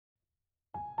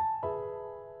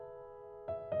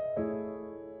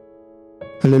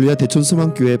할렐루야, 대천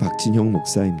소망교회 박진형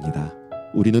목사입니다.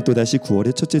 우리는 또다시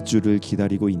 9월의 첫째 주를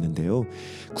기다리고 있는데요.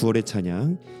 9월의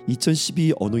찬양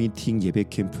 2012 어노인팅 예배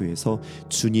캠프에서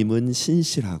주님은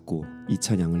신실하고 이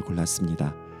찬양을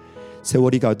골랐습니다.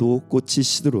 세월이 가도 꽃이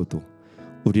시들어도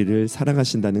우리를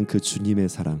사랑하신다는 그 주님의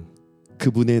사랑,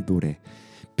 그분의 노래,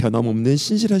 변함없는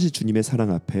신실하신 주님의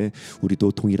사랑 앞에 우리도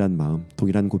동일한 마음,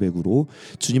 동일한 고백으로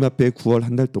주님 앞에 9월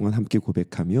한 달 동안 함께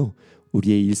고백하며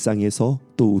우리의 일상에서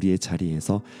또 우리의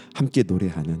자리에서 함께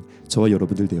노래하는 저와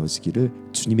여러분들 되어지기를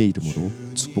주님의 이름으로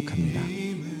축복합니다.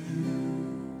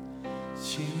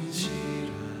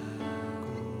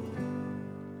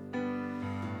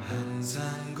 항상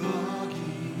거기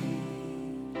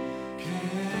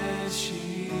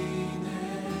계시네.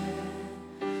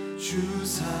 주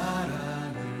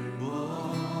사랑을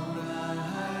뭐라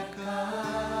할까.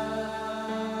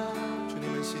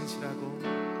 주님은 신실하고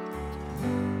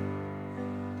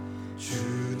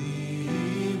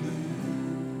주님은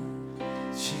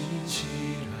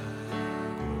신실하고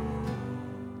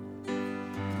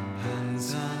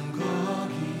항상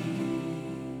거기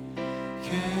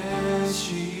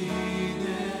계시네.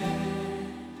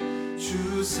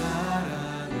 주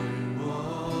사랑을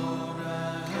뭐라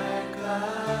할까.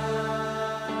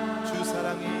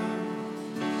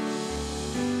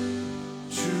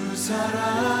 주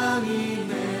사랑이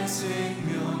내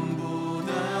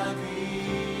생명보다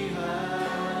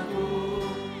귀하고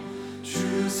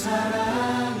주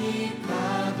사랑이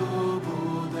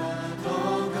파도보다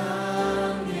더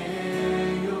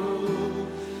강해요.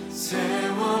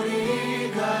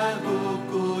 세월이 가고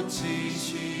꽃이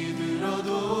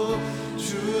시들어도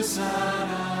주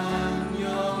사랑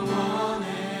영원해.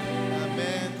 아멘.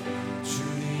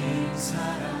 주님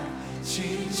사랑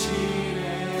신실해요.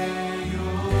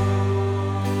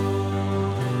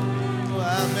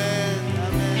 아멘.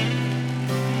 아멘.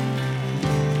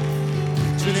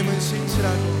 주님은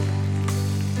신실하고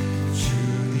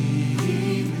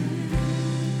주님은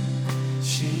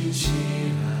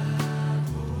신실하고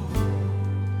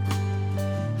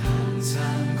항상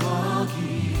거기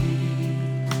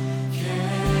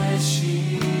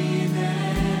계시네.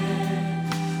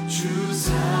 주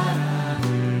사랑을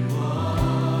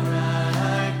뭐라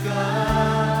할까.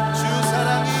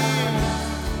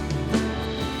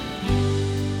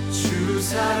 주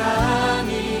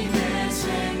사랑이 내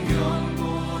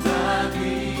생명보다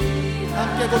귀하다.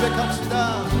 함께 고백합시다.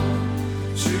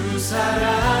 주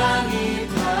사랑이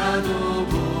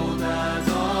파도보다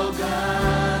더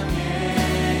강해요.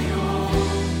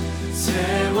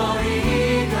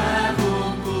 세월이 가고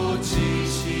꽃이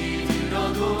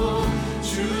시들어도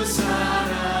주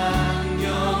사랑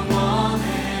영원해.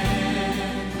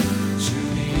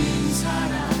 주님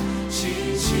사랑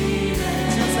신실해.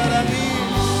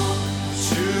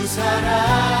 주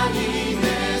사랑이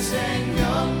내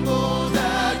생명보다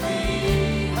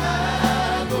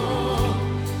귀하고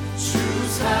주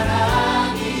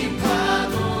사랑이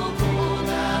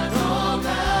파도보다 더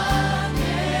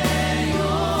강해요.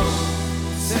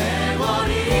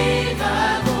 세월이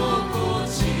가고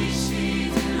꽃이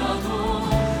시들어도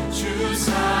주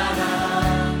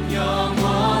사랑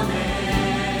영원해.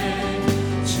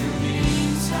 주님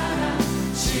사랑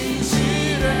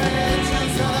신실해.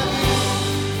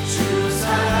 주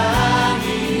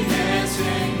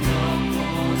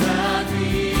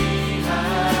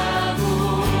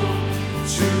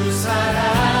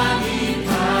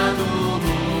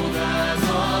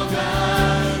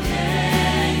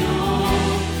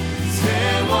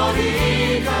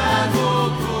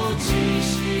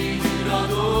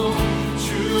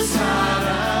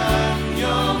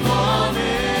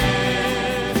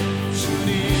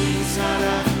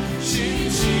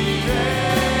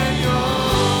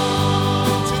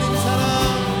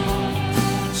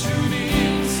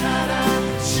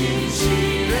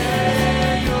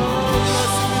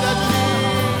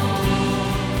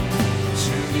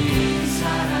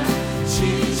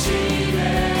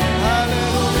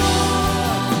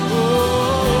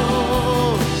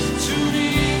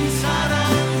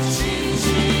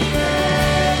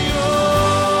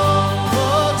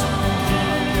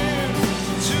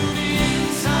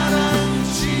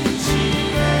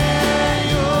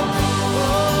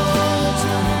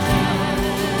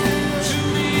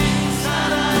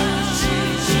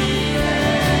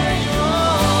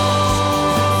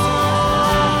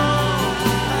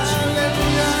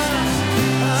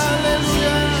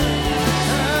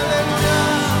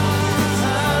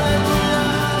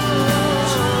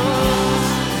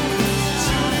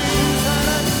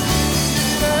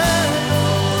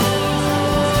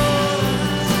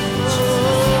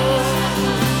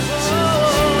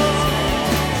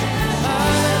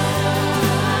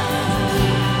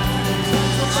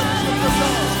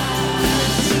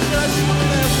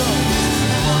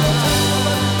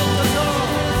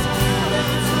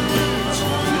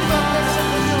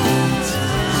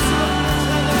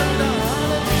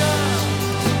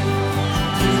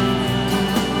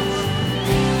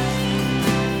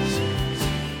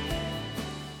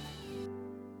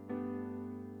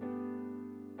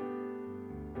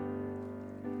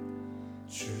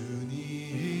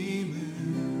주님은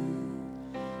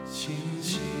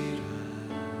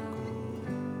진실하고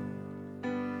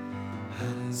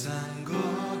항상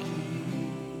거기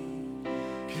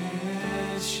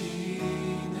계시네.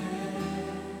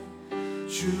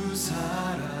 주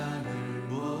사랑을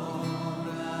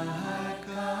뭐라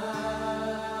할까.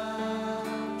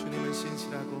 주님은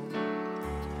신실하고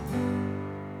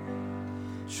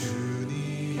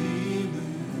주님은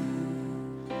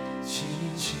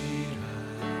진실하고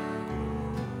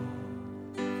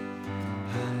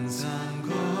항상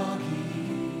거기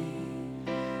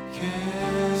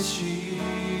계시네.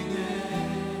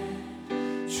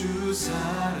 주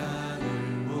사랑을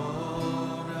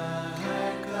뭐라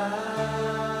할까.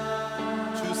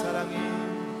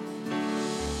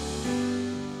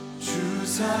 주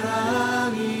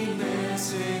사랑이 내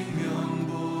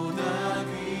생명보다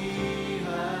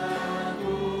귀하고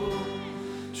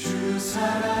주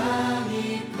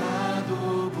사랑이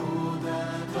파도보다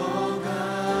더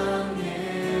강해요.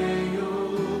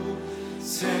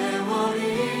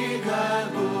 세월이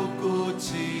가고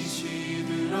꽃이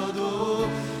시들어도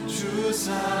주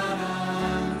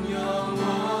사랑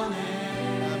영원해.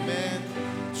 아멘.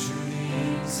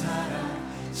 주님 사랑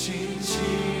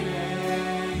진실해요.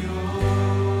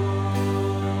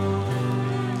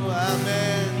 아멘.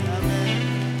 아멘.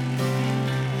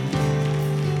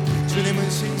 주님은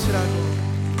신실하고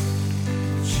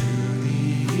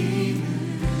주님은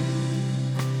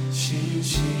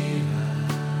신실하고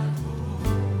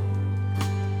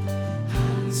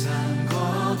항상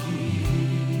거기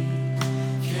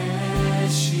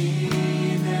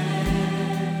계시네.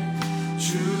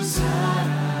 주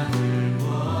사랑을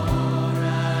뭐라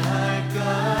할까.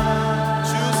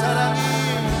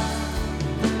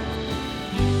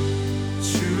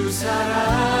 주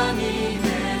사랑이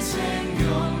내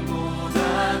생명보다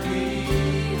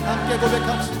귀하다. 함께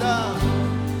고백합시다.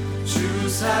 주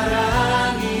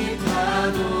사랑이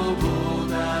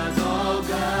파도보다 더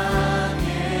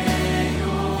강해요.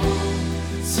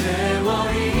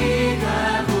 세월이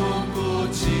가고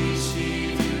꽃이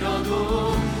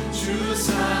시들어도 주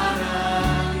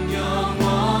사랑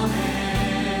영원해.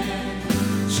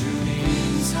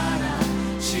 주님 사랑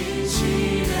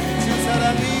진실해.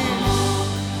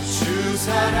 주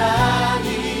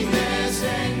사랑이 내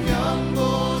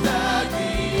생명보다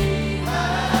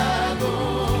귀하고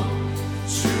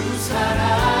주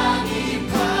사랑이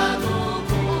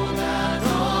파도보다 더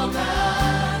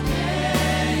강해요.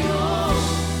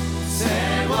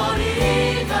 세월이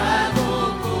가고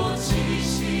꽃이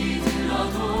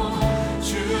시들어도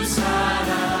주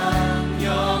사랑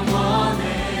영원해.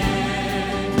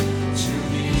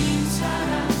 주님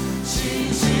사랑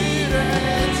진실해.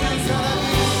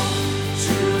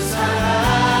 주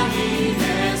사랑이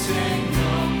내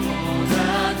생명보다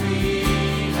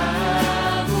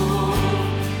귀하고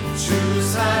주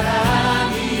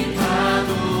사랑이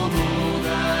파도보다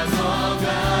더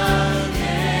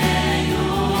강해요.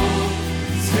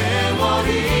 세월이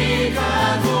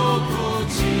가고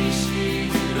꽃이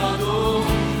시들어도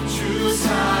주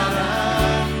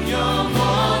사랑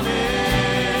영원해.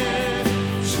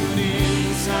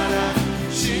 주님 사랑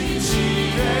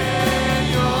진실해요.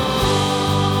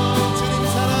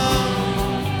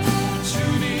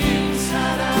 주님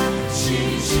사랑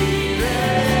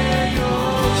진실해.